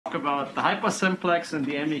about the hypersimplex and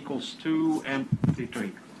the m equals 2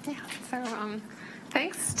 amplitude. Yeah, so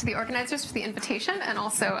thanks to the organizers for the invitation and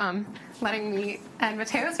also letting me and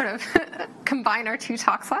Matteo sort of combine our two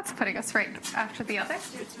talk slots, putting us right after the other.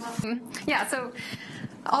 Yeah, so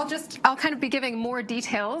I'll kind of be giving more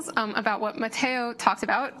details about what Matteo talked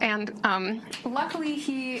about, and luckily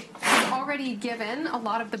he has already given a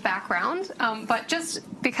lot of the background, but just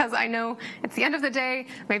because I know it's the end of the day,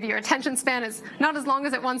 maybe your attention span is not as long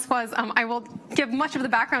as it once was, I will give much of the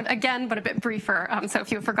background again, but a bit briefer, so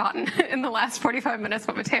if you've forgotten in the last 45 minutes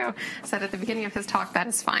what Matteo said at the beginning of his talk, that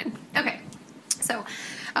is fine. Okay, so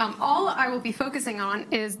all I will be focusing on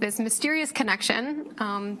is this mysterious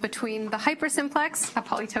connection between the hypersimplex, a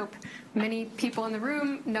polytope many people in the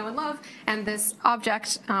room know and love, and this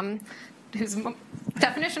object whose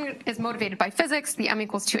definition is motivated by physics, the m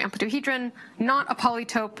equals 2 amplituhedron, not a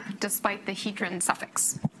polytope despite the hedron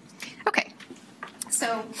suffix. Okay,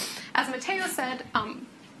 so as Matteo said,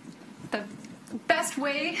 the best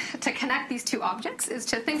way to connect these two objects is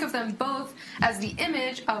to think of them both as the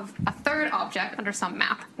image of a third object under some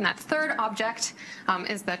map. And that third object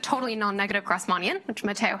is the totally non-negative Grassmannian, which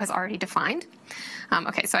Matteo has already defined.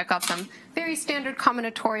 Okay, so I've got some very standard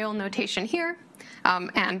combinatorial notation here.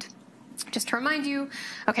 And just to remind you,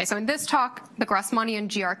 okay, so in this talk, the Grassmannian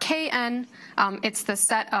GRKN, it's the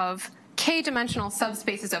set of k-dimensional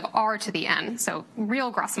subspaces of R to the n, so real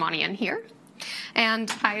Grassmannian here. And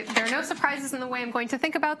there are no surprises in the way I'm going to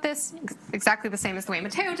think about this, exactly the same as the way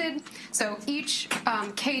Matteo did. So each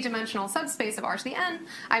k-dimensional subspace of R to the n,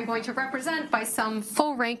 I'm going to represent by some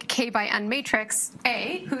full rank k by n matrix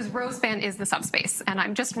A, whose row span is the subspace. And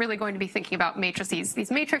I'm just really going to be thinking about matrices,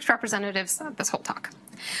 these matrix representatives, this whole talk.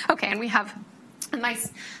 Okay, and we have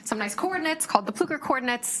some nice coordinates called the Plücker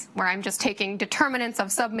coordinates, where I'm just taking determinants of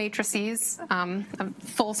submatrices, of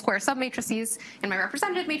full square submatrices in my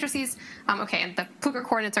representative matrices. Okay, and the Plücker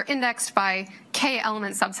coordinates are indexed by k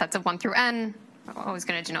element subsets of 1 through n. I'm always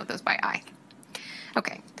going to denote those by I.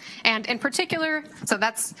 Okay, and in particular, so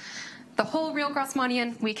that's the whole real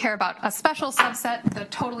Grassmannian. We care about a special subset, the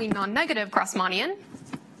totally non-negative Grassmannian,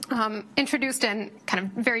 introduced in kind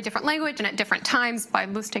of very different language and at different times by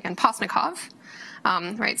Lustig and Postnikov.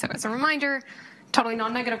 Right, so as a reminder, totally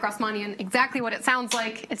non-negative Grassmannian, exactly what it sounds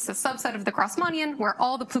like. It's a subset of the Grassmannian where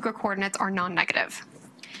all the Plücker coordinates are non-negative.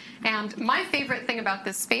 And my favorite thing about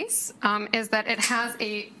this space is that it has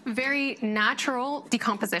a very natural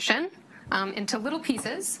decomposition into little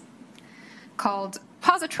pieces called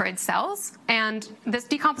positroid cells, and this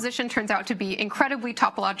decomposition turns out to be incredibly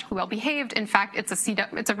topologically well behaved. In fact, it's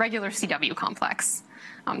a regular CW complex.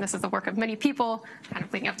 This is the work of many people, kind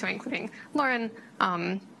of leading up to including Lauren,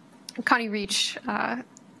 Connie Reach,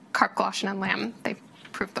 Karp, Gloshin, and Lamb. They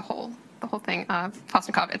proved the whole thing,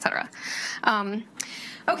 Postnikov, etc.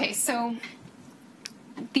 Okay, so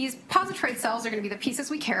these positroid cells are going to be the pieces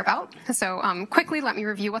we care about. So quickly, let me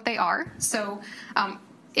review what they are. So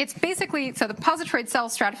it's basically, so the positroid cell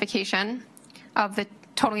stratification of the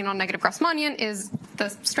totally non-negative Grassmannian is the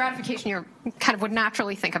stratification you kind of would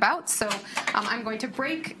naturally think about. So I'm going to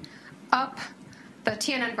break up the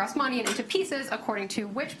TNN Grassmannian into pieces according to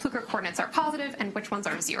which Plücker coordinates are positive and which ones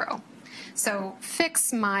are 0. So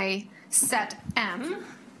fix my set M.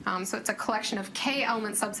 So it's a collection of k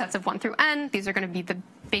element subsets of 1 through n. These are going to be the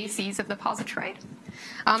bases of the positroid.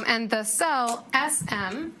 And the cell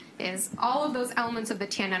SM is all of those elements of the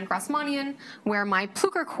TNN Grassmannian where my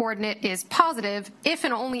Plücker coordinate is positive if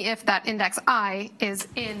and only if that index I is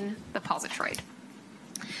in the positroid.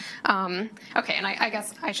 Okay, and I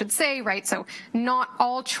guess I should say, right, so not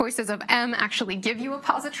all choices of M actually give you a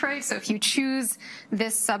positroid. So if you choose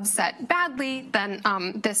this subset badly, then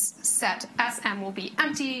this set SM will be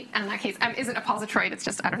empty. And in that case, M isn't a positroid. It's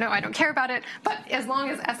just, I don't know, I don't care about it. But as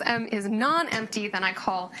long as SM is non-empty, then I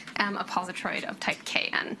call M a positroid of type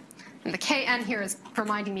Kn. And the Kn here is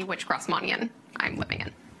reminding me which Grassmannian I'm living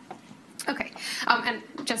in. Okay, and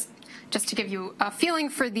just to give you a feeling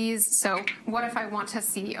for these, so what if I want to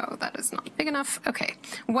see, oh, that is not big enough. Okay,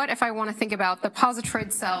 what if I want to think about the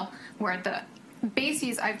positroid cell where the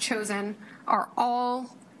bases I've chosen are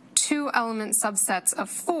all 2 element subsets of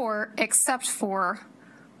 4 except for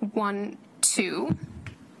 1, 2.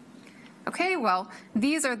 Okay, well,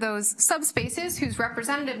 these are those subspaces whose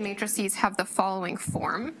representative matrices have the following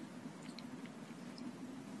form.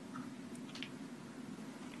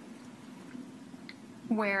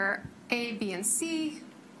 Where A, B, and C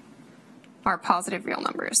are positive real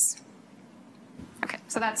numbers. Okay,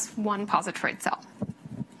 so that's one positroid cell.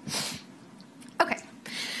 Okay,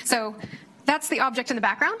 so that's the object in the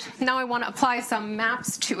background. Now I want to apply some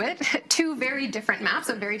maps to it, two very different maps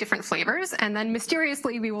of very different flavors, and then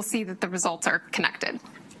mysteriously we will see that the results are connected.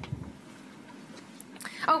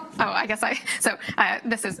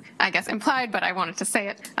 This is, I guess, implied, but I wanted to say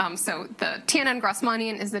it. So the TNN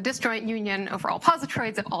Grassmannian is the disjoint union over all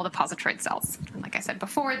positroids of all the positroid cells. And like I said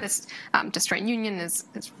before, this disjoint union is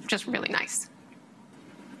just really nice.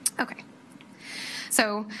 Okay.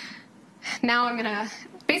 So now I'm going to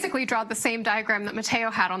basically draw the same diagram that Matteo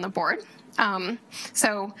had on the board.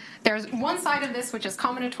 So there's one side of this which is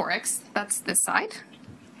combinatorics. That's this side.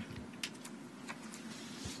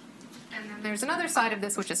 And then there's another side of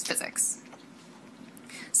this which is physics.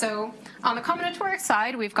 So on the combinatorics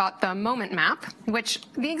side, we've got the moment map, which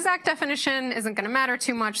the exact definition isn't going to matter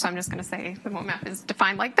too much, so I'm just going to say the moment map is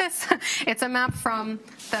defined like this. It's a map from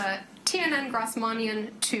the TNN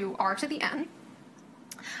Grassmannian to R to the n.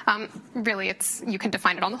 Really, you can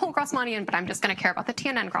define it on the whole Grassmannian, but I'm just going to care about the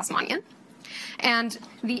TNN Grassmannian. And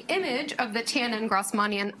the image of the TNN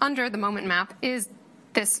Grassmannian under the moment map is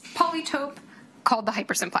this polytope called the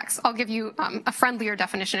hypersimplex. I'll give you a friendlier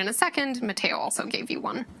definition in a second. Matteo also gave you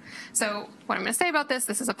one. So what I'm going to say about this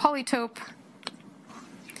is a polytope.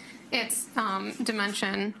 It's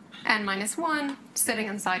dimension n-1 sitting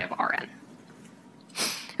inside of Rn.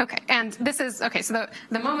 Okay, and this is, okay, so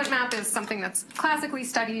the moment map is something that's classically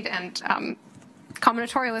studied, and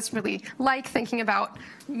combinatorialists really like thinking about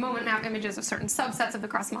moment map images of certain subsets of the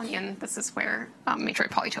Grassmannian. This is where matroid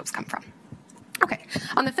polytopes come from. Okay,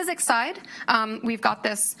 on the physics side, we've got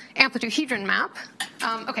this amplituhedron map.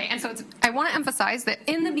 Okay, and so I want to emphasize that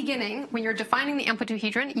in the beginning, when you're defining the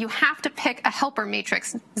amplituhedron, you have to pick a helper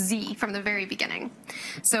matrix, Z, from the very beginning.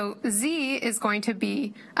 So Z is going to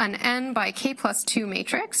be an n by k plus 2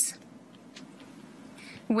 matrix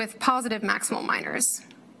with positive maximal minors.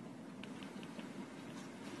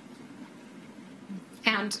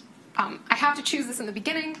 And I have to choose this in the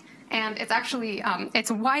beginning. And it's actually,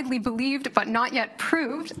 it's widely believed, but not yet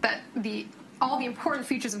proved, that all the important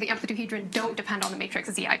features of the amplituhedron don't depend on the matrix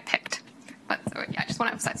Z I picked. But so, yeah, I just want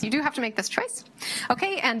to emphasize, you do have to make this choice.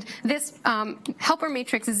 Okay, and this helper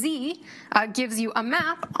matrix Z gives you a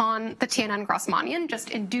map on the TNN Grassmannian,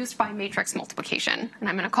 just induced by matrix multiplication. And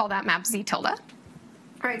I'm going to call that map Z tilde. All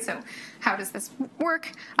right, so how does this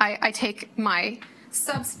work? I take my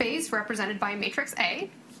subspace represented by matrix A,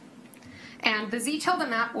 and the Z tilde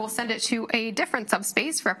map will send it to a different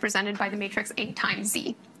subspace represented by the matrix A times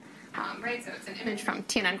Z. Right, so it's an image from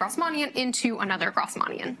TNN Grassmannian into another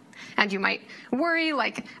Grassmannian. And you might worry,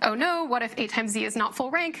 like, oh no, what if A times Z is not full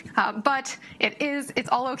rank? But it is, it's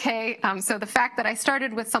all okay. So the fact that I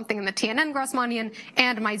started with something in the TNN Grassmannian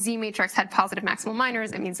and my Z matrix had positive maximal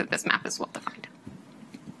minors, it means that this map is well defined.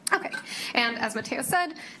 Okay, and as Matteo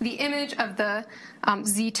said, the image of the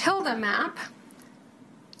Z tilde map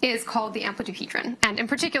is called the amplituhedron. And in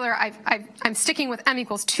particular, I'm sticking with m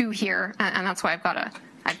equals 2 here, and that's why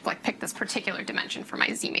I've like picked this particular dimension for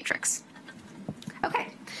my Z matrix. Okay,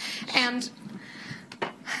 and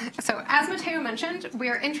so as Matteo mentioned,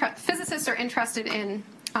 physicists are interested in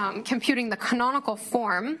computing the canonical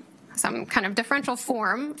form, some kind of differential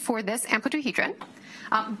form for this amplituhedron.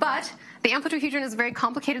 But the amplituhedron is a very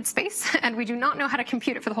complicated space, and we do not know how to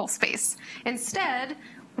compute it for the whole space. Instead,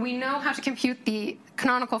 we know how to compute the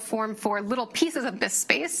canonical form for little pieces of this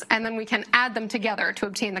space, and then we can add them together to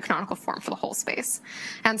obtain the canonical form for the whole space.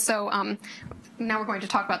 And so now we're going to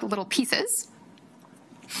talk about the little pieces.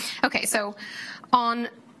 Okay, so on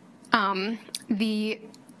the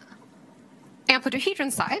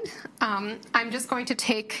amplituhedron side, I'm just going to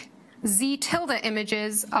take Z tilde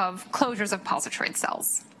images of closures of positroid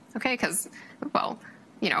cells. Okay, because, well,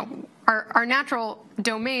 you know, our natural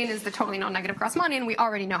domain is the totally non-negative Grassmannian. We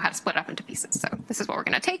already know how to split it up into pieces. So this is what we're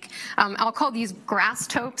going to take. I'll call these grass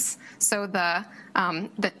topes. So the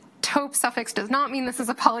tope suffix does not mean this is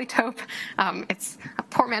a polytope. It's a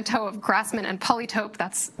portmanteau of Grassmann and polytope.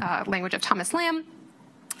 That's language of Thomas Lamb.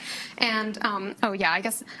 And, oh yeah, I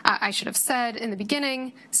guess I should have said in the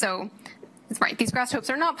beginning, so right, these grass topes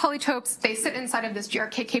are not polytopes. They sit inside of this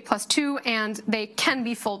GRKK plus 2, and they can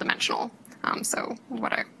be full dimensional. So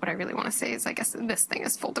what I really want to say is, I guess this thing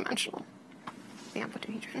is full dimensional, the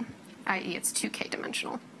amplituhedron, i.e. it's 2K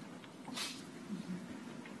dimensional.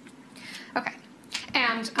 Okay,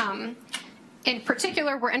 and in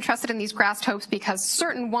particular, we're interested in these grass topes because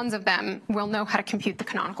certain ones of them will know how to compute the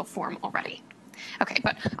canonical form already. Okay,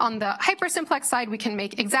 but on the hypersimplex side, we can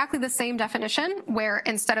make exactly the same definition, where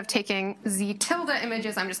instead of taking Z tilde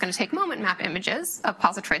images, I'm just going to take moment map images of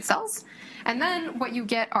positroid cells. And then what you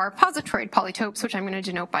get are positroid polytopes, which I'm going to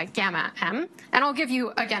denote by gamma m. And I'll give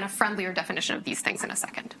you, again, a friendlier definition of these things in a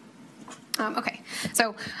second. Okay,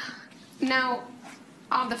 so now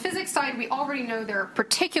on the physics side, we already know there are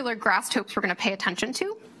particular Grasstopes we're going to pay attention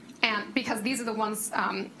to, and because these are the ones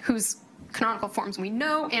whose canonical forms we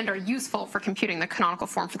know and are useful for computing the canonical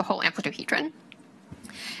form for the whole amplituhedron.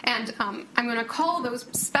 And I'm going to call those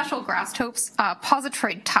special Grasstopes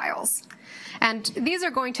positroid tiles. And these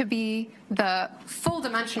are going to be the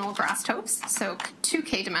full-dimensional Grasstopes, so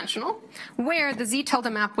 2K dimensional, where the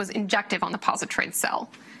z-tilde map was injective on the positroid cell.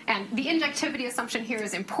 And the injectivity assumption here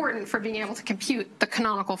is important for being able to compute the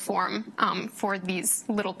canonical form for these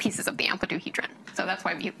little pieces of the amplituhedron. So that's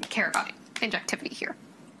why we care about injectivity here.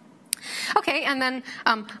 Okay, and then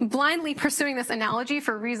blindly pursuing this analogy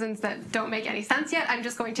for reasons that don't make any sense yet, I'm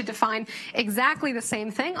just going to define exactly the same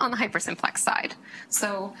thing on the hypersimplex side.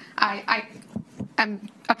 So I am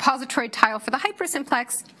a positroid tile for the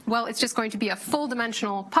hypersimplex. Well, it's just going to be a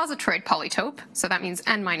full-dimensional positroid polytope, so that means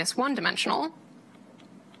n-1 dimensional,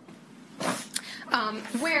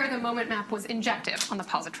 where the moment map was injective on the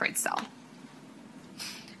positroid cell.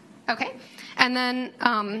 Okay, and then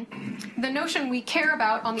the notion we care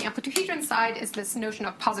about on the amplituhedron side is this notion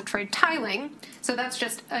of positroid tiling. So that's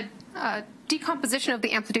just a decomposition of the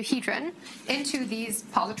amplituhedron into these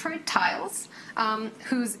positroid tiles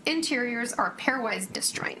whose interiors are pairwise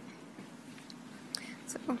disjoint.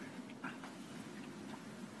 So,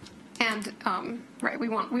 and right, we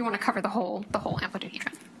want to cover the whole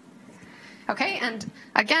amplituhedron. Okay, and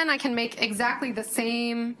again, I can make exactly the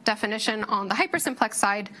same definition on the hypersimplex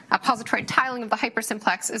side. A positroid tiling of the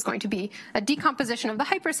hypersimplex is going to be a decomposition of the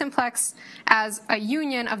hypersimplex as a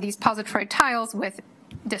union of these positroid tiles with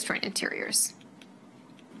disjoint interiors.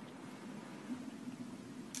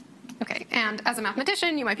 Okay, and as a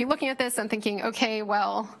mathematician, you might be looking at this and thinking, okay,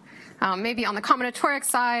 well, maybe on the combinatorics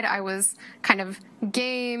side, I was kind of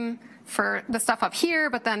game for the stuff up here,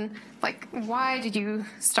 but then, like, why did you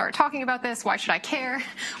start talking about this? Why should I care?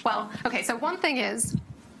 Well, okay, so one thing is,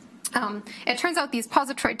 it turns out these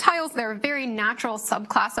positroid tiles, they're a very natural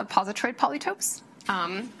subclass of positroid polytopes.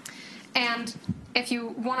 And if you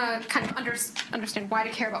want to kind of understand why to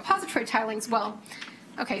care about positroid tilings, well,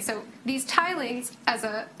 okay, so these tilings, as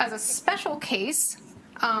a special case,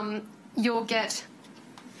 you'll get,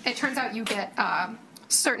 it turns out you get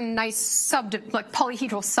certain nice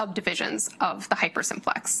polyhedral subdivisions of the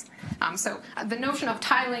hypersimplex. So the notion of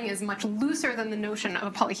tiling is much looser than the notion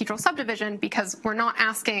of a polyhedral subdivision because we're not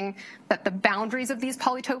asking that the boundaries of these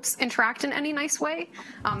polytopes interact in any nice way.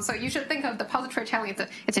 So you should think of the positroid tiling,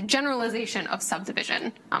 it's a generalization of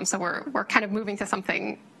subdivision. So we're kind of moving to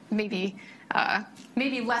something maybe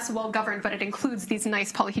less well governed, but it includes these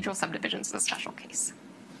nice polyhedral subdivisions as a special case.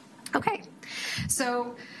 Okay,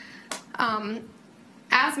 so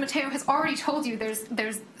as Matteo has already told you,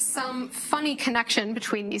 there's some funny connection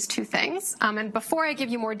between these two things. And before I give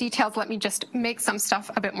you more details, let me just make some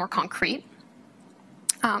stuff a bit more concrete.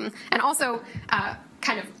 And also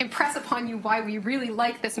kind of impress upon you why we really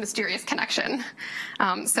like this mysterious connection.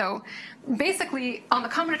 So basically, on the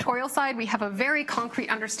combinatorial side, we have a very concrete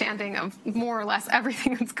understanding of more or less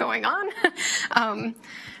everything that's going on.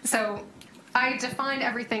 So I defined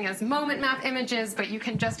everything as moment map images, but you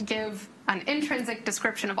can just give an intrinsic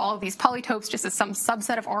description of all of these polytopes just as some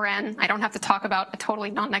subset of Rn. I don't have to talk about a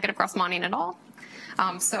totally non-negative Grassmannian at all.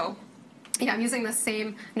 So yeah, I'm using the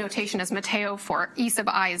same notation as Matteo for E sub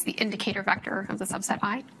I is the indicator vector of the subset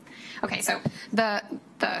I. Okay, so the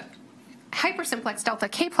hypersimplex delta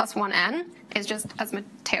k plus 1n is just, as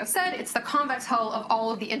Matteo said, it's the convex hull of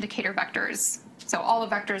all of the indicator vectors. So all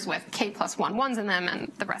the vectors with k plus 1 ones in them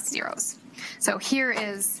and the rest zeros. So here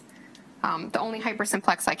is the only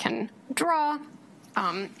hypersimplex I can draw.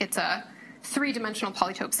 It's a three-dimensional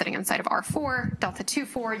polytope sitting inside of R4, delta 2,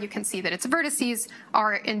 4. You can see that its vertices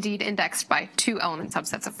are indeed indexed by two element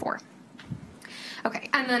subsets of 4. Okay,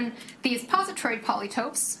 and then these positroid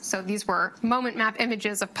polytopes, so these were moment map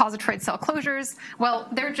images of positroid cell closures. Well,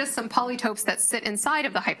 they're just some polytopes that sit inside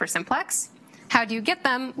of the hypersimplex. How do you get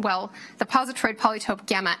them? Well, the positroid polytope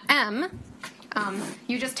gamma m,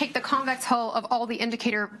 you just take the convex hull of all the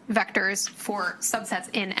indicator vectors for subsets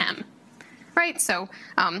in M, right? So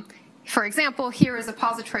for example, here is a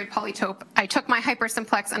positroid polytope. I took my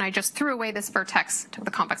hypersimplex and I just threw away this vertex, took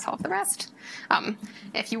the convex hull of the rest.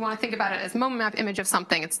 If you want to think about it as moment map image of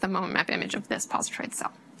something, it's the moment map image of this positroid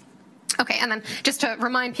cell. Okay, and then just to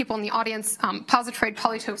remind people in the audience, positroid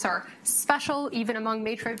polytopes are special even among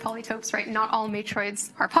matroid polytopes, right? Not all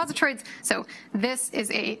matroids are positroids, so this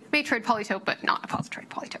is a matroid polytope, but not a positroid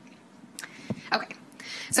polytope. Okay,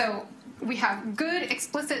 so we have good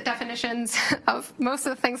explicit definitions of most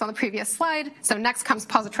of the things on the previous slide. So next comes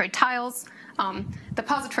positroid tiles. The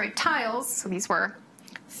positroid tiles, so these were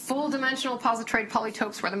full-dimensional positroid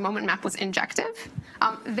polytopes where the moment map was injective.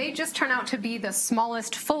 They just turn out to be the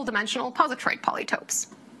smallest full-dimensional positroid polytopes.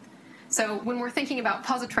 So when we're thinking about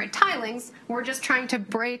positroid tilings, we're just trying to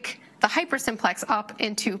break the hypersimplex up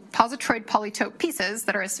into positroid polytope pieces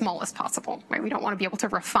that are as small as possible. Right? We don't want to be able to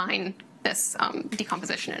refine this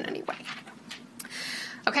decomposition in any way.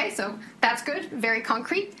 Okay, so that's good, very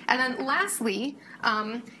concrete. And then lastly,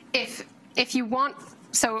 if you want,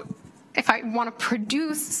 so if I want to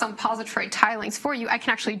produce some positroid tilings for you, I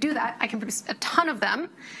can actually do that. I can produce a ton of them,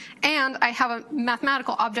 and I have a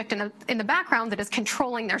mathematical object in the background that is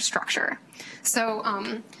controlling their structure.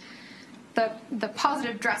 So the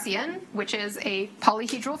positive Dressian, which is a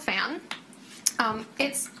polyhedral fan,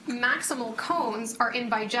 its maximal cones are in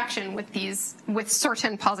bijection with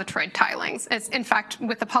certain positroid tilings. It's in fact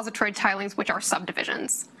with the positroid tilings which are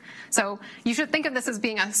subdivisions. So you should think of this as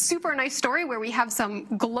being a super nice story where we have some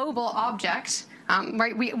global object.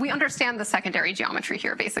 Right? We understand the secondary geometry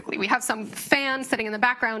here, basically. We have some fan sitting in the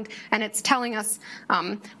background, and it's telling us,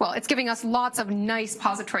 well, it's giving us lots of nice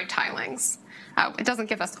positroid tilings. It doesn't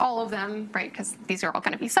give us all of them, right, because these are all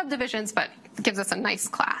going to be subdivisions, but it gives us a nice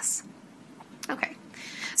class. Okay.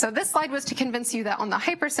 So this slide was to convince you that on the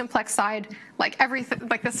hypersimplex side, like everything,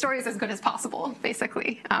 like the story is as good as possible,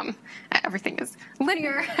 basically. Everything is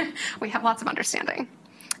linear. We have lots of understanding.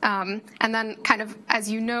 And then kind of, as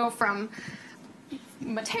you know from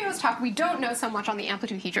Matteo's talk, we don't know so much on the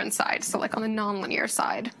amplituhedron side, so like on the nonlinear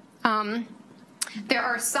side. There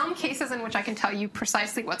are some cases in which I can tell you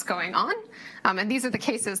precisely what's going on, and these are the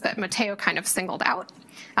cases that Matteo kind of singled out.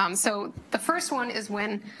 So the first one is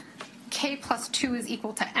when k plus 2 is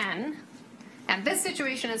equal to n, and this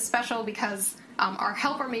situation is special because our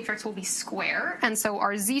helper matrix will be square, and so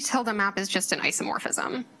our z tilde map is just an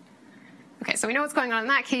isomorphism. Okay, so we know what's going on in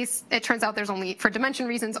that case. It turns out there's only, for dimension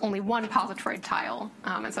reasons, only one positroid tile,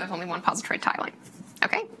 and so there's only one positroid tiling.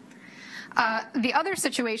 Okay. The other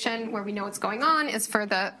situation where we know what's going on is for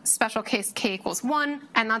the special case k equals 1,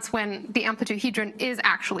 and that's when the amplituhedron is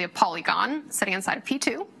actually a polygon sitting inside of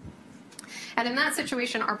P2. And in that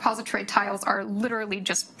situation, our positroid tiles are literally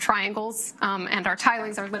just triangles, and our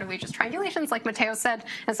tilings are literally just triangulations, like Matteo said.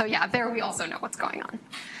 And so, yeah, there we also know what's going on.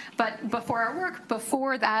 But before our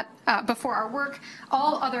work,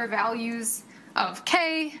 all other values of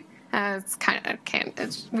k, it's kind of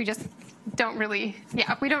we just don't really,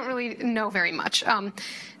 we don't really know very much.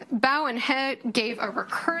 Bao and He gave a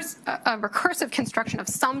recursive construction of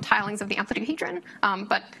some tilings of the amplituhedron,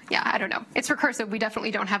 but yeah, I don't know. It's recursive. We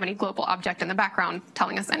definitely don't have any global object in the background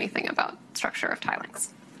telling us anything about structure of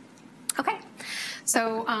tilings. Okay,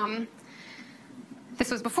 so this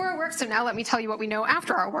was before our work, so now let me tell you what we know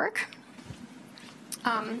after our work.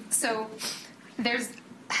 So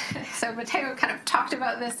Matteo kind of talked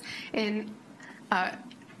about this in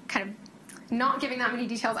kind of not giving that many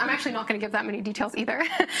details. I'm actually not going to give that many details either.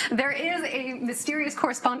 There is a mysterious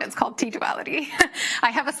correspondence called T-duality.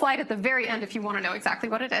 I have a slide at the very end if you want to know exactly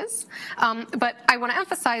what it is. But I want to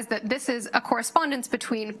emphasize that this is a correspondence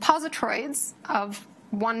between positroids of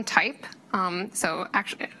one type. So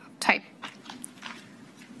actually, type.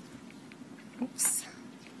 Oops.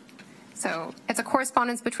 So it's a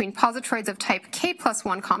correspondence between positroids of type k plus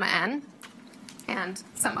 1 comma n and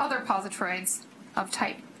some other positroids of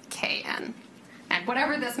type kn. And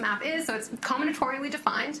whatever this map is, so it's combinatorially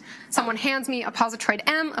defined. Someone hands me a positroid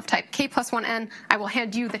M of type k plus 1n. I will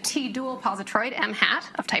hand you the T-dual positroid M hat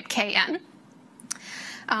of type kn.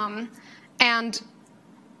 And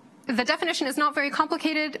the definition is not very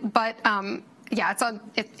complicated, but yeah,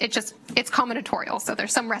 it's combinatorial. So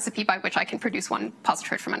there's some recipe by which I can produce one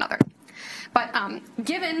positroid from another. But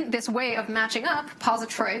given this way of matching up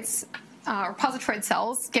positroids, or positroid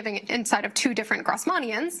cells giving inside of two different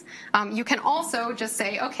Grassmannians, you can also just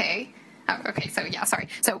say,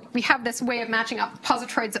 so we have this way of matching up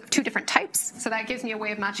positroids of two different types. So that gives me a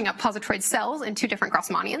way of matching up positroid cells in two different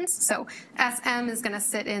Grassmannians. So SM is going to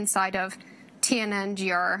sit inside of TNN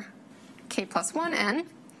GR k plus 1n,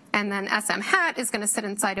 and then SM hat is going to sit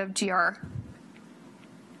inside of GR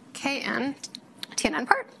KN, TNN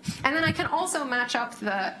part. And then I can also match up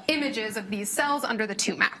the images of these cells under the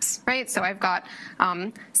two maps, right? So I've got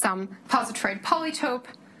some positroid polytope,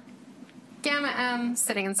 gamma M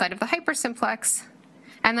sitting inside of the hypersimplex,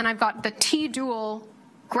 and then I've got the T-dual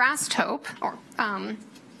Grasstope, or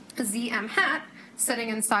ZM hat, sitting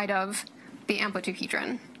inside of the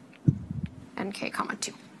amplituhedron, nk comma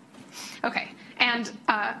 2. Okay, and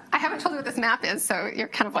I haven't told you what this map is, so you're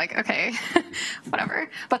kind of like, okay, whatever.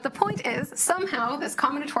 But the point is, somehow, this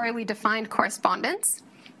combinatorially defined correspondence,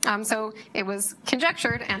 so it was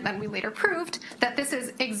conjectured, and then we later proved, that this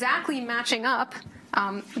is exactly matching up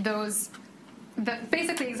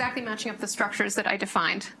basically exactly matching up the structures that I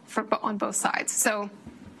defined on both sides. So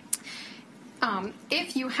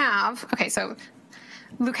if you have, okay, so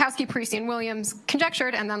Lukowski, Parisi, and Williams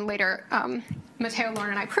conjectured, and then later Matteo,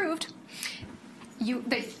 Lauren, and I proved,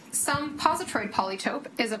 some positroid polytope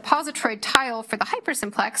is a positroid tile for the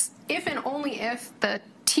hypersimplex if and only if the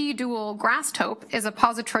T-dual Grasstope is a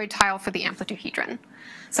positroid tile for the amplituhedron.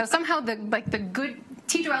 So somehow the good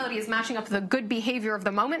T-duality is matching up the good behavior of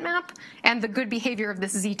the moment map and the good behavior of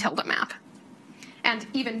this Z tilde map. And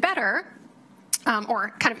even better,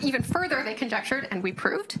 or kind of even further, they conjectured, and we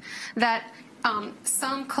proved, that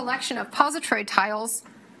some collection of positroid tiles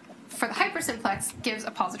for the hypersimplex gives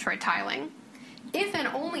a positroid tiling, if and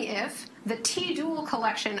only if the T-dual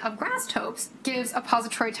collection of Grasstopes gives a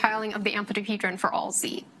positroid tiling of the amplituhedron for all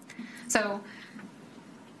Z. So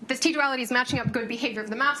this T-duality is matching up good behavior of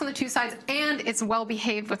the maps on the two sides, and it's well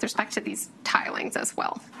behaved with respect to these tilings as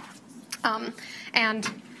well.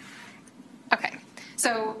 Okay,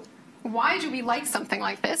 so why do we like something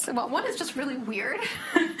like this? Well, one is just really weird.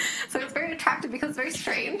 So it's very attractive because it's very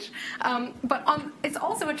strange. But it's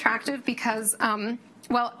also attractive because,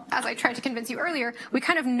 well, as I tried to convince you earlier, we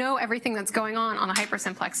kind of know everything that's going on the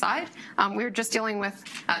hypersimplex side. We're just dealing with,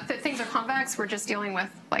 things are convex. We're just dealing with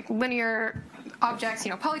like linear objects,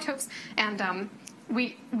 polytopes. And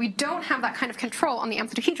we don't have that kind of control on the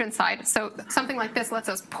amplituhedron side. So something like this lets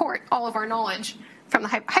us port all of our knowledge from the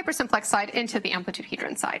hypersimplex side into the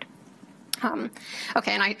amplituhedron side.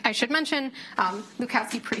 Okay, and I should mention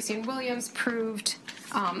Lukowski, Parisi, and Williams proved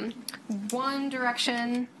one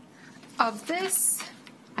direction of this.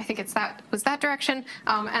 I think was that direction,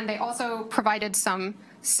 and they also provided some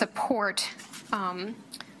support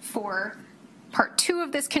for part 2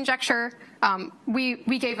 of this conjecture. We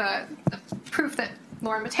gave the proof that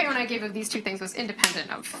Lauren, Matteo, and I gave of these two things was independent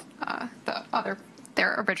of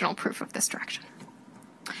their original proof of this direction.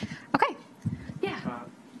 Okay, yeah.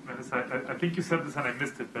 I think you said this and I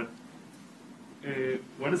missed it, but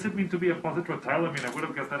what does it mean to be a positroid tile? I mean, I would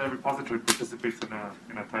have guessed that every positroid participates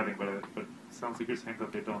in a tiling, but it sounds like you're saying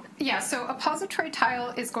that they don't. Yeah, so a positroid tile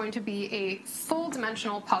is going to be a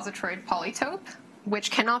full-dimensional positroid polytope,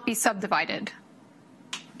 which cannot be subdivided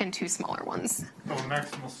into smaller ones. So a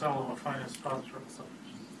maximal cell of a finest positroid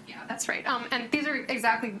subdivision. Yeah, that's right. And these are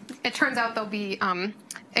exactly, it turns out they'll be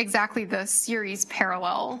exactly the series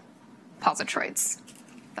parallel positroids.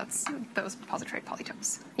 That's those positroid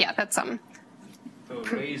polytopes. Yeah, that's So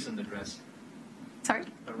arrays in the dress. Sorry?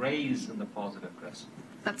 Arrays in the positive dress.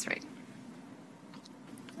 That's right.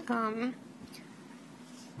 Oh,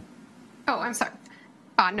 I'm sorry.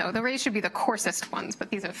 No, the rays should be the coarsest ones, but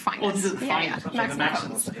these are finest. Oh, these are the finest. Yeah, The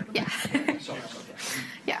maximals. Yeah. Sorry.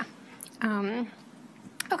 Yeah.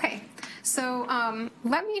 Okay, so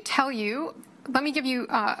let me give you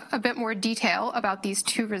a bit more detail about these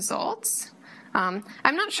two results. I'm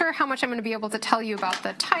not sure how much I'm going to be able to tell you about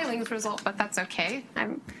the tilings result, but that's okay.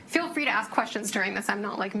 Feel free to ask questions during this. I'm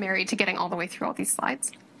not like married to getting all the way through all these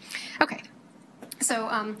slides. Okay.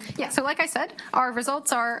 So so like I said, our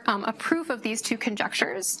results are a proof of these two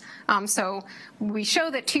conjectures. So we show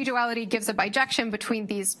that T-duality gives a bijection between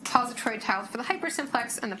these positroid tiles for the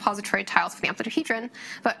hypersimplex and the positroid tiles for the amplituhedron.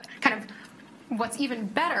 But kind of what's even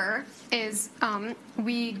better is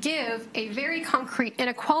we give a very concrete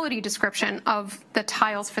inequality description of the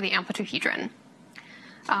tiles for the amplituhedron.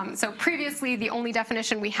 So previously, the only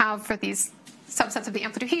definition we have for these subsets of the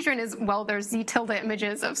amplituhedron is, well, there's Z tilde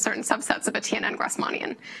images of certain subsets of a TNN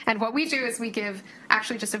Grassmannian. And what we do is we give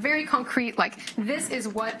actually just a very concrete, like, this is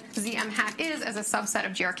what ZM hat is as a subset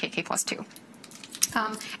of GRKK plus 2.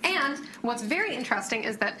 And what's very interesting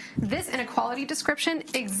is that this inequality description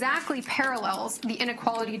exactly parallels the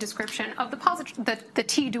inequality description of the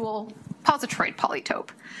T-dual positroid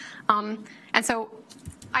polytope. And so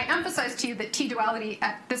I emphasized to you that T-duality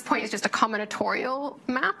at this point is just a combinatorial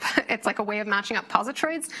map. It's like a way of matching up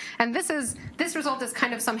positroids. And this result is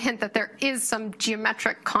kind of some hint that there is some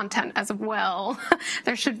geometric content as well.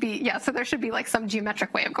 There should be, so there should be like some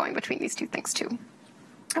geometric way of going between these two things too.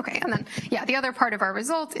 Okay, and then, the other part of our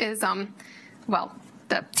result is, well,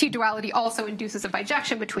 the T-duality also induces a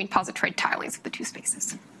bijection between positroid tilings of the two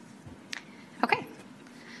spaces. Okay.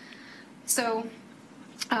 So,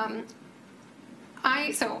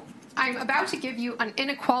 I'm about to give you an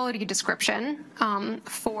inequality description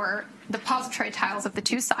for the positroid tiles of the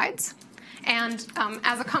two sides. And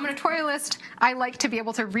as a combinatorialist, I like to be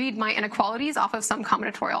able to read my inequalities off of some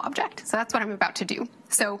combinatorial object. So that's what I'm about to do.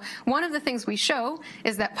 So one of the things we show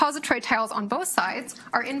is that positroid tiles on both sides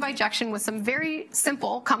are in bijection with some very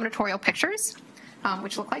simple combinatorial pictures,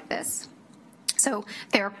 which look like this. So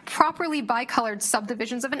they're properly bicolored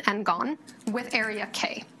subdivisions of an n-gon with area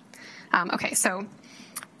k. Okay, so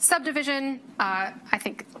subdivision, I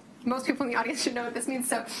think most people in the audience should know what this means.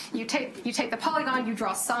 So you take the polygon, you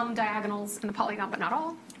draw some diagonals in the polygon, but not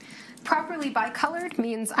all. Properly bicolored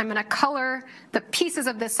means I'm going to color the pieces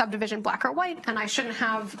of this subdivision black or white, and I shouldn't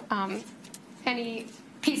have any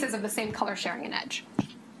pieces of the same color sharing an edge.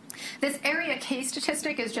 This area k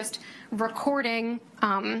statistic is just recording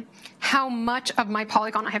how much of my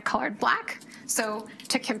polygon I have colored black. So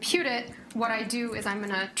to compute it, what I do is I'm going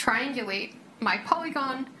to triangulate my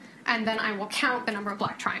polygon, and then I will count the number of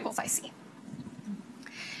black triangles I see.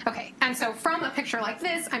 Okay, and so from a picture like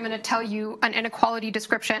this, I'm going to tell you an inequality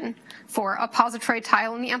description for a positroid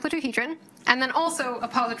tile in the amplituhedron, and then also a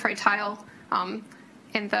positroid tile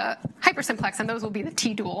in the hypersimplex, and those will be the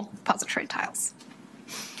T-dual positroid tiles.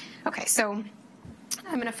 Okay, so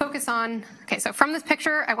I'm going to focus on, okay, so from this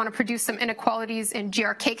picture, I want to produce some inequalities in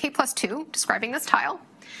grkk plus 2, describing this tile.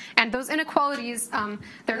 And those inequalities,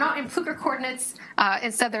 they're not in Plücker coordinates.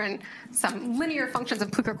 Instead, they're in some linear functions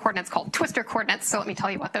of Plücker coordinates called twistor coordinates. So let me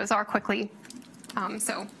tell you what those are quickly.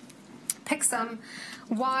 So pick some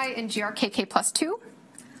y in grkk plus 2,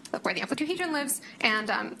 look where the amplituhedron lives,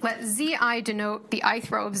 and let zi denote the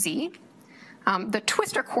ith row of z. The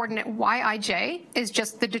twistor coordinate yij is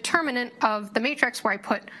just the determinant of the matrix where I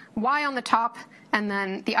put y on the top, and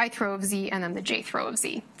then the ith row of z, and then the jth row of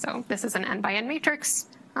z. So this is an n by n matrix.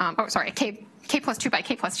 A k plus 2 by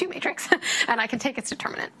k plus 2 matrix, and I can take its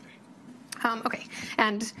determinant. Okay,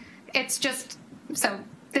 and it's just, so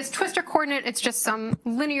this twistor coordinate, it's just some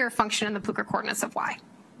linear function in the Plücker coordinates of y.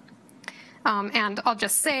 And I'll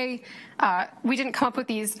just say, we didn't come up with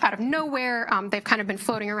these out of nowhere. They've kind of been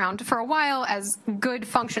floating around for a while as good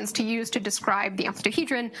functions to use to describe the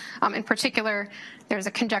amplituhedron. In particular, there's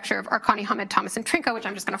a conjecture of Arkani-Hamed, Thomas, and Trnka, which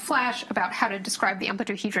I'm just going to flash, about how to describe the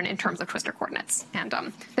amplituhedron in terms of twistor coordinates. And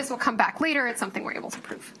this will come back later. It's something we're able to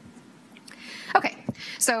prove. Okay,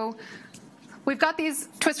 so we've got these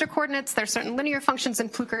twistor coordinates. There's certain linear functions in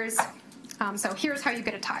Plückers. So here's how you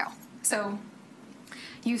get a tile. So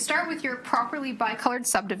you start with your properly bicolored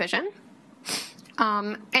subdivision,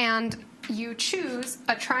 and you choose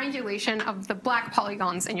a triangulation of the black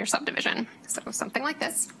polygons in your subdivision. So something like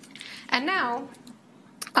this. And now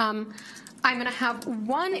I'm going to have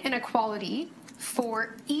one inequality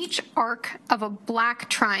for each arc of a black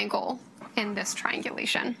triangle in this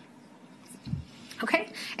triangulation. Okay,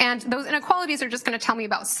 and those inequalities are just going to tell me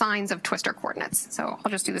about signs of twistor coordinates. So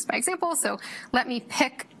I'll just do this by example. So let me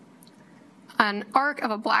pick an arc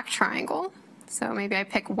of a black triangle. So maybe I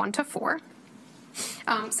pick 1 to 4.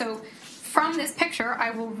 So from this picture,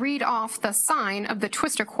 I will read off the sign of the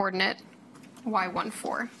twistor coordinate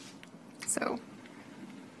y14. So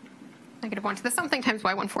 -1 to the something times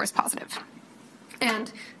y14 is positive.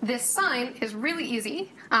 And this sign is really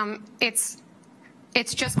easy.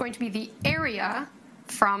 It's just going to be the area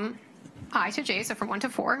from I to j, so from 1 to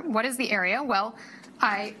 4. What is the area? Well,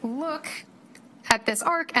 I look at this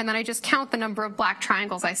arc, and then I just count the number of black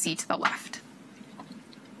triangles I see to the left.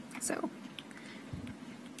 So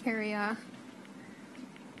area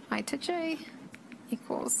I to j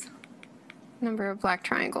equals number of black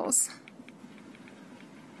triangles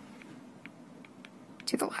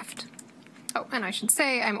to the left. Oh, and I should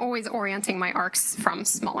say I'm always orienting my arcs from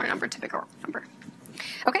smaller number to bigger number.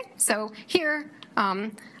 Okay, so here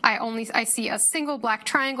I see a single black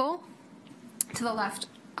triangle to the left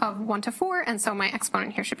of 1 to 4, and so my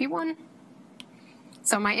exponent here should be 1.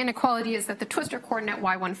 So my inequality is that the twistor coordinate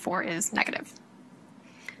y14 is negative.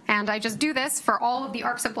 And I just do this for all of the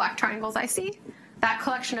arcs of black triangles I see. That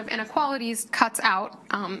collection of inequalities cuts out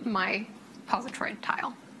my positroid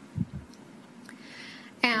tile.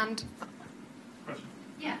 And Question.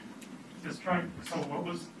 yeah. So what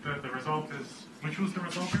was the result is, which was the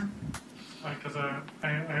result here? Because I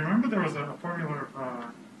remember there was a formula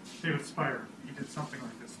of David Spire. He did something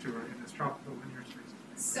like this too, right, in this tropical linear space.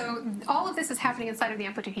 So all of this is happening inside of the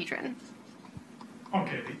amplituhedron.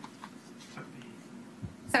 Okay.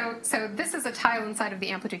 So this is a tile inside of the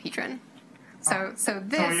amplituhedron. So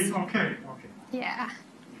this. Okay. Yeah.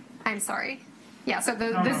 I'm sorry. Yeah, so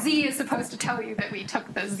the z is supposed to tell you that we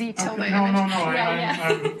took the z tilde image. No.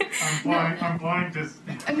 Yeah. I'm blind to.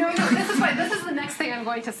 No, this is why. This is the next thing I'm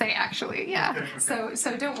going to say, actually. Yeah. Okay.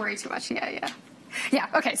 So don't worry too much. Yeah.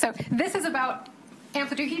 Okay. So this is about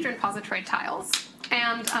amplituhedron positroid tiles,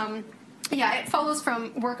 and it follows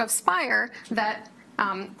from work of Spire that,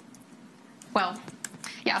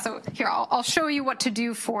 So here I'll show you what to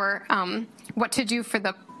do for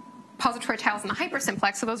the positroid tiles in the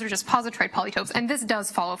hypersimplex, so those are just positroid polytopes, and this does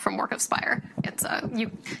follow from work of Spire. It's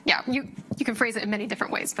you can phrase it in many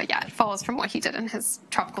different ways, but yeah, it follows from what he did in his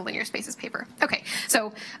tropical linear spaces paper. Okay,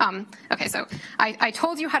 so I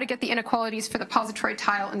told you how to get the inequalities for the positroid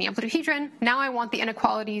tile and the amplituhedron. Now I want the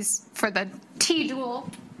inequalities for the T-dual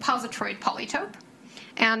positroid polytope.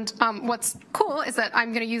 And what's cool is that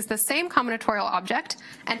I'm going to use the same combinatorial object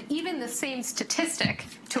and even the same statistic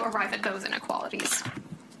to arrive at those inequalities.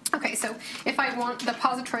 Okay, so if I want the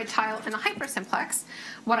positroid tile in the hypersimplex,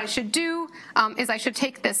 what I should do is I should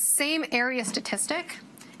take this same area statistic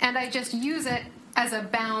and I just use it as a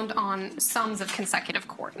bound on sums of consecutive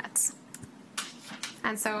coordinates.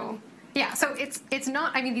 And so, yeah, so it's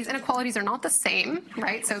not, I mean, these inequalities are not the same,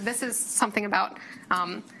 right? So this is something about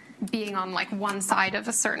being on like one side of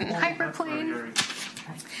a certain hyperplane.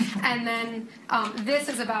 And then this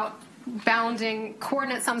is about bounding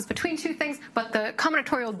coordinate sums between two things, but the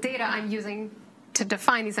combinatorial data I'm using to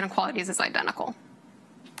define these inequalities is identical,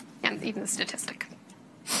 and even the statistic.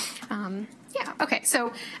 Yeah, okay,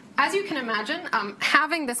 so as you can imagine,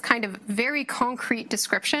 having this kind of very concrete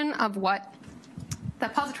description of what the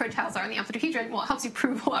positroid tiles are in the amplituhedron, well, it helps you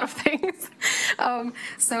prove a lot of things.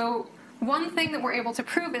 So one thing that we're able to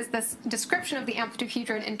prove is this description of the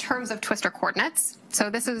amplituhedron in terms of twistor coordinates. So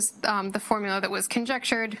this is the formula that was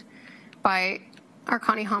conjectured by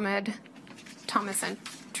Arkani-Hamed, Thomas, and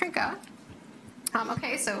Trnka.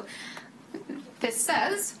 Okay, so this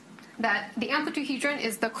says that the amplituhedron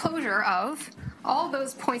is the closure of all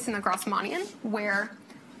those points in the Grassmannian where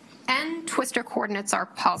n twistor coordinates are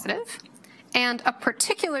positive, and a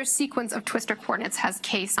particular sequence of twistor coordinates has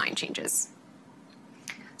k sign changes.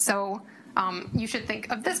 So you should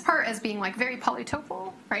think of this part as being like very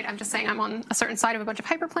polytopal, right? I'm just saying I'm on a certain side of a bunch of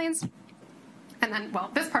hyperplanes. And then, well,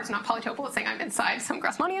 this part's not polytopal. It's saying I'm inside some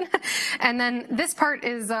Grassmannian. And then this part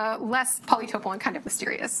is less polytopal and kind of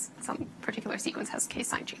mysterious. Some particular sequence has k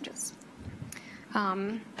sign changes.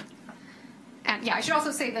 And yeah, I should also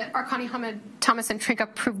say that Arkani-Hamed, Thomas, and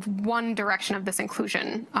Trnka proved one direction of this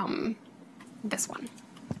inclusion, this one.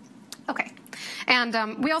 Okay.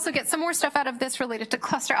 And we also get some more stuff out of this related to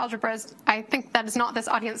cluster algebras. I think that is not this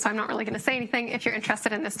audience, so I'm not really going to say anything. If you're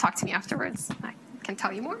interested in this, talk to me afterwards. I can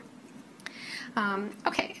tell you more.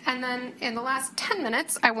 Okay, and then in the last 10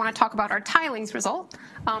 minutes, I want to talk about our tilings result,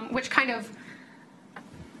 which kind of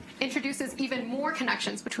introduces even more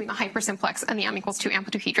connections between the hypersimplex and the m equals 2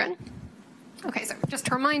 amplituhedron. Okay, so just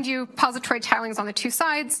to remind you, positroid tilings on the two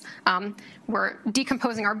sides. We're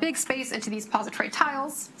decomposing our big space into these positroid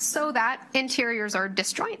tiles so that interiors are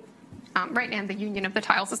disjoint, right? And the union of the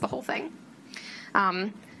tiles is the whole thing.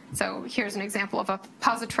 So here's an example of a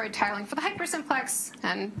positroid tiling for the hypersimplex,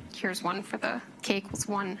 and here's one for the k equals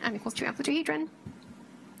 1, m equals 2 amplituhedron.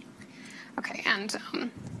 Okay, and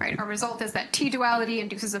right, our result is that T-duality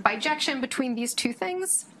induces a bijection between these two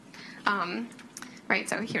things. Right,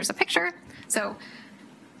 so here's a picture. So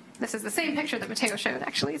this is the same picture that Matteo showed,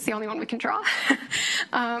 actually. It's the only one we can draw.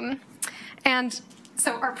 And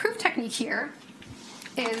so our proof technique here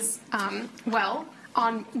is, well,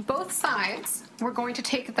 on both sides, we're going to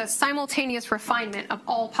take the simultaneous refinement of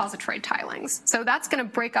all positroid tilings. So that's going to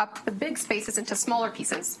break up the big spaces into smaller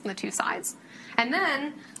pieces on the two sides. And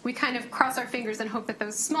then we kind of cross our fingers and hope that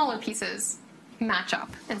those smaller pieces match up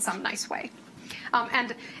in some nice way.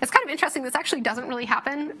 And it's kind of interesting, this actually doesn't really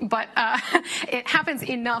happen, but it happens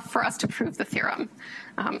enough for us to prove the theorem.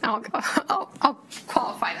 I'll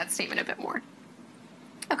qualify that statement a bit more.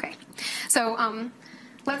 Okay, so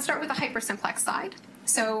let's start with the hypersimplex side.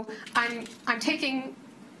 So I'm taking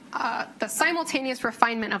the simultaneous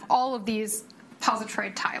refinement of all of these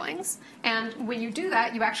positroid tilings, and when you do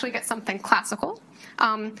that, you actually get something classical.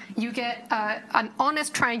 You get an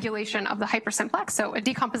honest triangulation of the hypersimplex, so a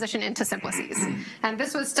decomposition into simplices. And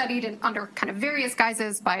this was studied under kind of various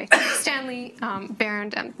guises by Stanley,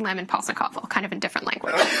 Bernd, and Lehmann-Posnikov, all kind of in different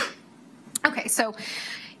language. Okay, so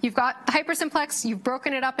you've got the hypersimplex, you've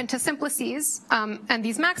broken it up into simplices, and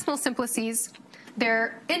these maximal simplices,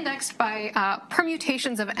 they're indexed by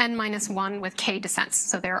permutations of n-1 with k descents.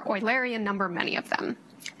 So there are Eulerian-number-many of them.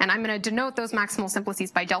 And I'm going to denote those maximal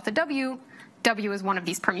simplices by delta w. W is one of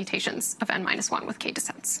these permutations of n-1 with k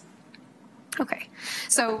descents. Okay,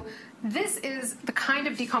 so this is the kind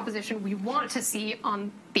of decomposition we want to see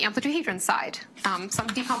on the amplituhedron side, some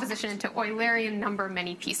decomposition into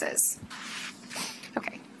Eulerian-number-many pieces.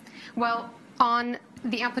 Okay, well, on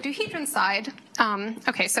the amplituhedron side,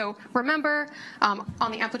 okay, so remember, on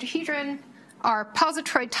the amplituhedron, our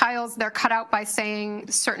positroid tiles, they're cut out by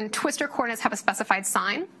saying certain twistor coordinates have a specified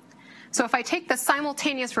sign. So if I take the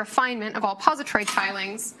simultaneous refinement of all positroid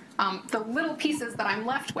tilings, the little pieces that I'm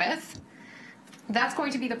left with, that's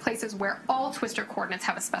going to be the places where all twistor coordinates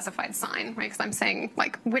have a specified sign, right? Because I'm saying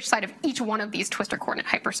like which side of each one of these twistor coordinate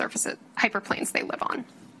hyperplanes they live on.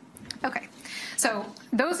 Okay, so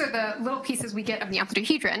those are the little pieces we get of the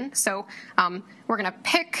amplituhedron. So we're going to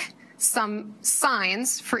pick some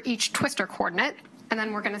signs for each twistor coordinate, and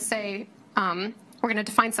then we're going to say, we're going to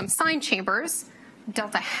define some sign chambers,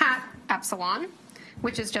 delta hat epsilon,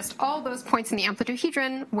 which is just all those points in the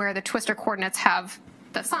amplituhedron where the twistor coordinates have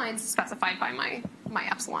the signs specified by my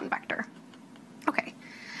epsilon vector. Okay,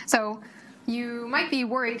 so you might be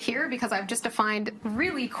worried here because I've just defined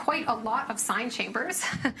really quite a lot of sign chambers,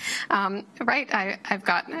 right? I've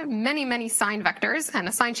got many, many sign vectors and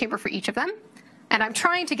a sign chamber for each of them. And I'm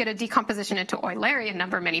trying to get a decomposition into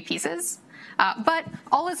Eulerian-number-many pieces. But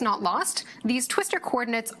all is not lost. These twistor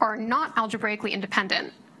coordinates are not algebraically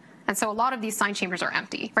independent. And so a lot of these sign chambers are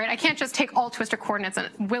empty, right? I can't just take all twistor coordinates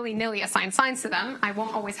and willy-nilly assign signs to them. I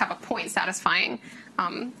won't always have a point satisfying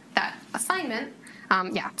that assignment.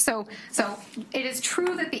 So it is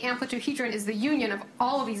true that the amplituhedron is the union of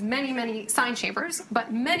all of these many, many sign chambers,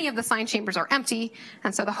 but many of the sign chambers are empty.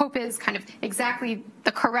 And so the hope is kind of exactly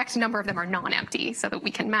the correct number of them are non-empty so that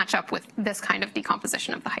we can match up with this kind of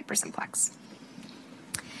decomposition of the hypersimplex.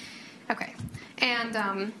 Okay,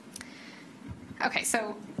 and okay,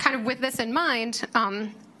 so kind of with this in mind,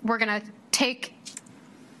 we're going to take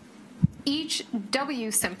each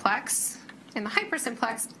W simplex in the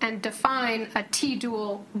hypersimplex and define a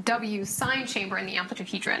T-dual W sign chamber in the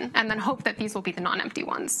amplituhedron, and then hope that these will be the non-empty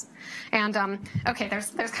ones. And okay,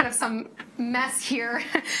 there's kind of some mess here.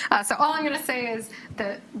 So all I'm going to say is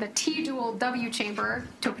the T-dual W chamber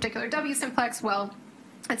to a particular W simplex, well,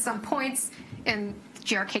 at some points in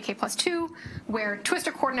GRKK plus 2, where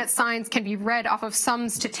twistor coordinate signs can be read off of some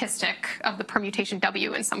statistic of the permutation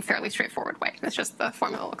W in some fairly straightforward way. It's just the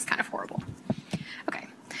formula looks kind of horrible. Okay.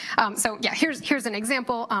 So yeah, here's an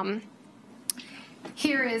example.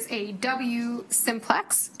 Here is a W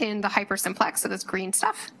simplex in the hypersimplex, so this green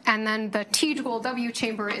stuff. And then the T-dual W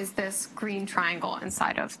chamber is this green triangle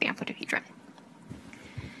inside of the amplituhedron.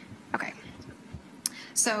 Okay.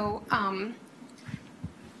 So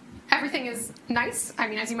everything is nice, I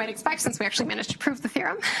mean, as you might expect, since we actually managed to prove the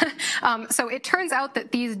theorem. So it turns out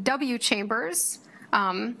that these W chambers,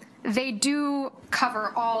 they do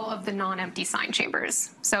cover all of the non-empty sign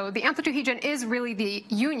chambers. So the amplituhedron is really the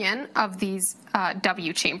union of these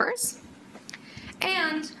W chambers.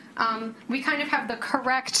 And we kind of have the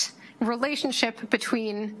correct relationship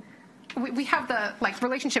between, we have the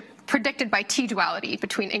relationship predicted by T-duality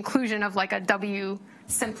between inclusion of like a W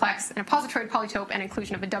simplex and a positroid polytope and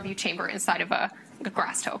inclusion of a W chamber inside of a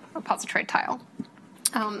grass tope, a positroid tile.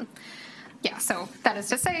 Yeah, so that is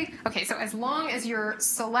to say, okay, so as long as your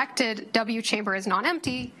selected W chamber is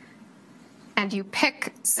non-empty and you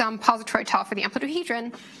pick some positroid tile for the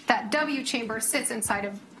amplituhedron, that W chamber sits inside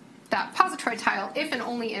of that positroid tile if and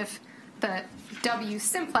only if the W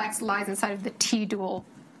simplex lies inside of the T-dual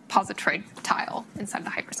positroid tile inside the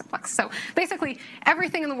hypersimplex. So basically,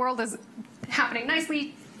 everything in the world is happening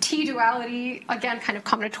nicely. T-duality, again, kind of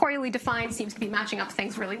combinatorially defined, seems to be matching up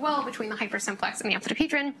things really well between the hypersimplex and the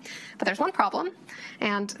amplituhedron. But there's one problem,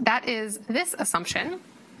 and that is this assumption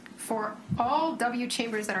for all W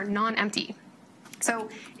chambers that are non-empty. So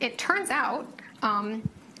it turns out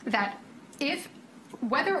that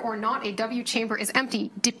whether or not a W chamber is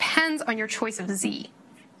empty depends on your choice of Z.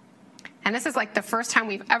 And this is like the first time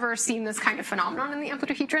we've ever seen this kind of phenomenon in the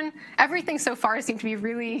amplituhedron. Everything so far seemed to be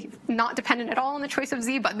really not dependent at all on the choice of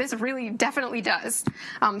Z, but this really definitely does.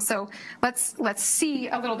 So let's see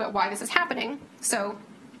a little bit why this is happening. So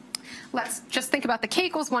let's just think about the k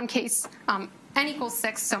equals 1 case, n equals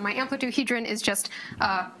 6. So my amplituhedron is just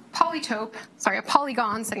a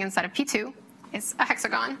polygon sitting inside of P2. It's a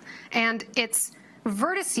hexagon, and its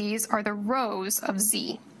vertices are the rows of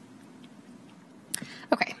Z.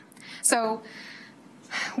 Okay. So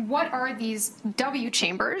what are these W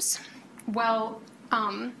chambers? Well,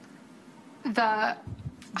 the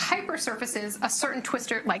hypersurfaces, a certain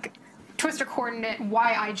twistor coordinate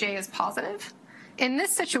yij is positive. In this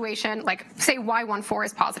situation, like say y14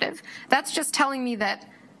 is positive, that's just telling me that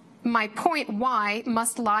my point y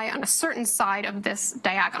must lie on a certain side of this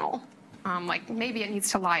diagonal. Like maybe it needs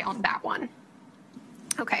to lie on that one.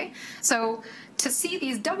 Okay, so to see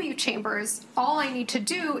these W chambers, all I need to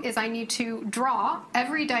do is I need to draw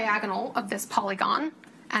every diagonal of this polygon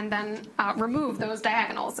and then remove those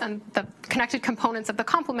diagonals. And the connected components of the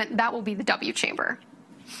complement, that will be the W chamber.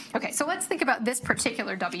 Okay, so let's think about this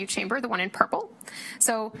particular W chamber, the one in purple.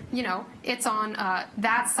 So, you know, it's on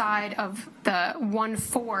that side of the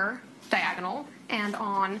 1,4 diagonal, and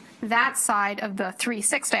on that side of the 3,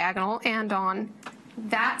 6 diagonal, and on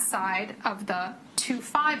that side of the 2,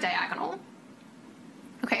 5 diagonal.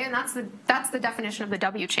 Okay, and that's the definition of the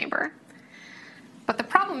W chamber. But the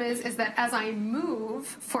problem is that as I move,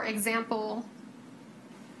 for example,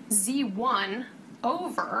 Z1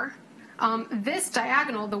 over, this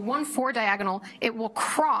diagonal, the 1, 4 diagonal, it will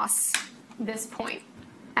cross this point.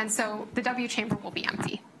 And so the W chamber will be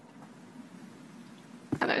empty.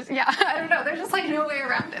 And there's, yeah, I don't know, there's just like no way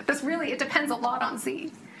around it. It depends a lot on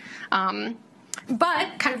Z.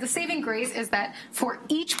 But kind of the saving grace is that for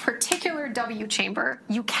each particular W chamber,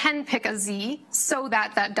 you can pick a Z so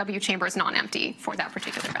that that W chamber is non-empty for that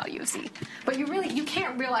particular value of Z. But you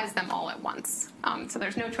can't realize them all at once. So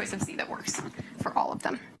there's no choice of Z that works for all of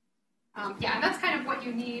them. Yeah, and that's kind of what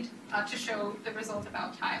you need to show the result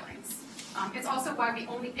about tilings. It's also why we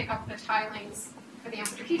only pick up the tilings for the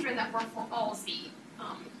amplituhedron that work for all Z.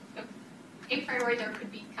 A priori, there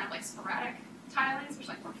could be kind of like sporadic tilings, which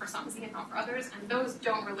like work for some Z and not for others, and those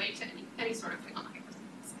don't relate to any sort of thing on the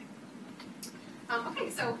hypersimplex. Okay,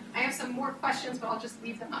 so I have some more questions, but I'll just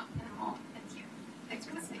leave them up and I'll end here. Thanks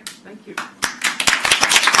for listening. Thank you.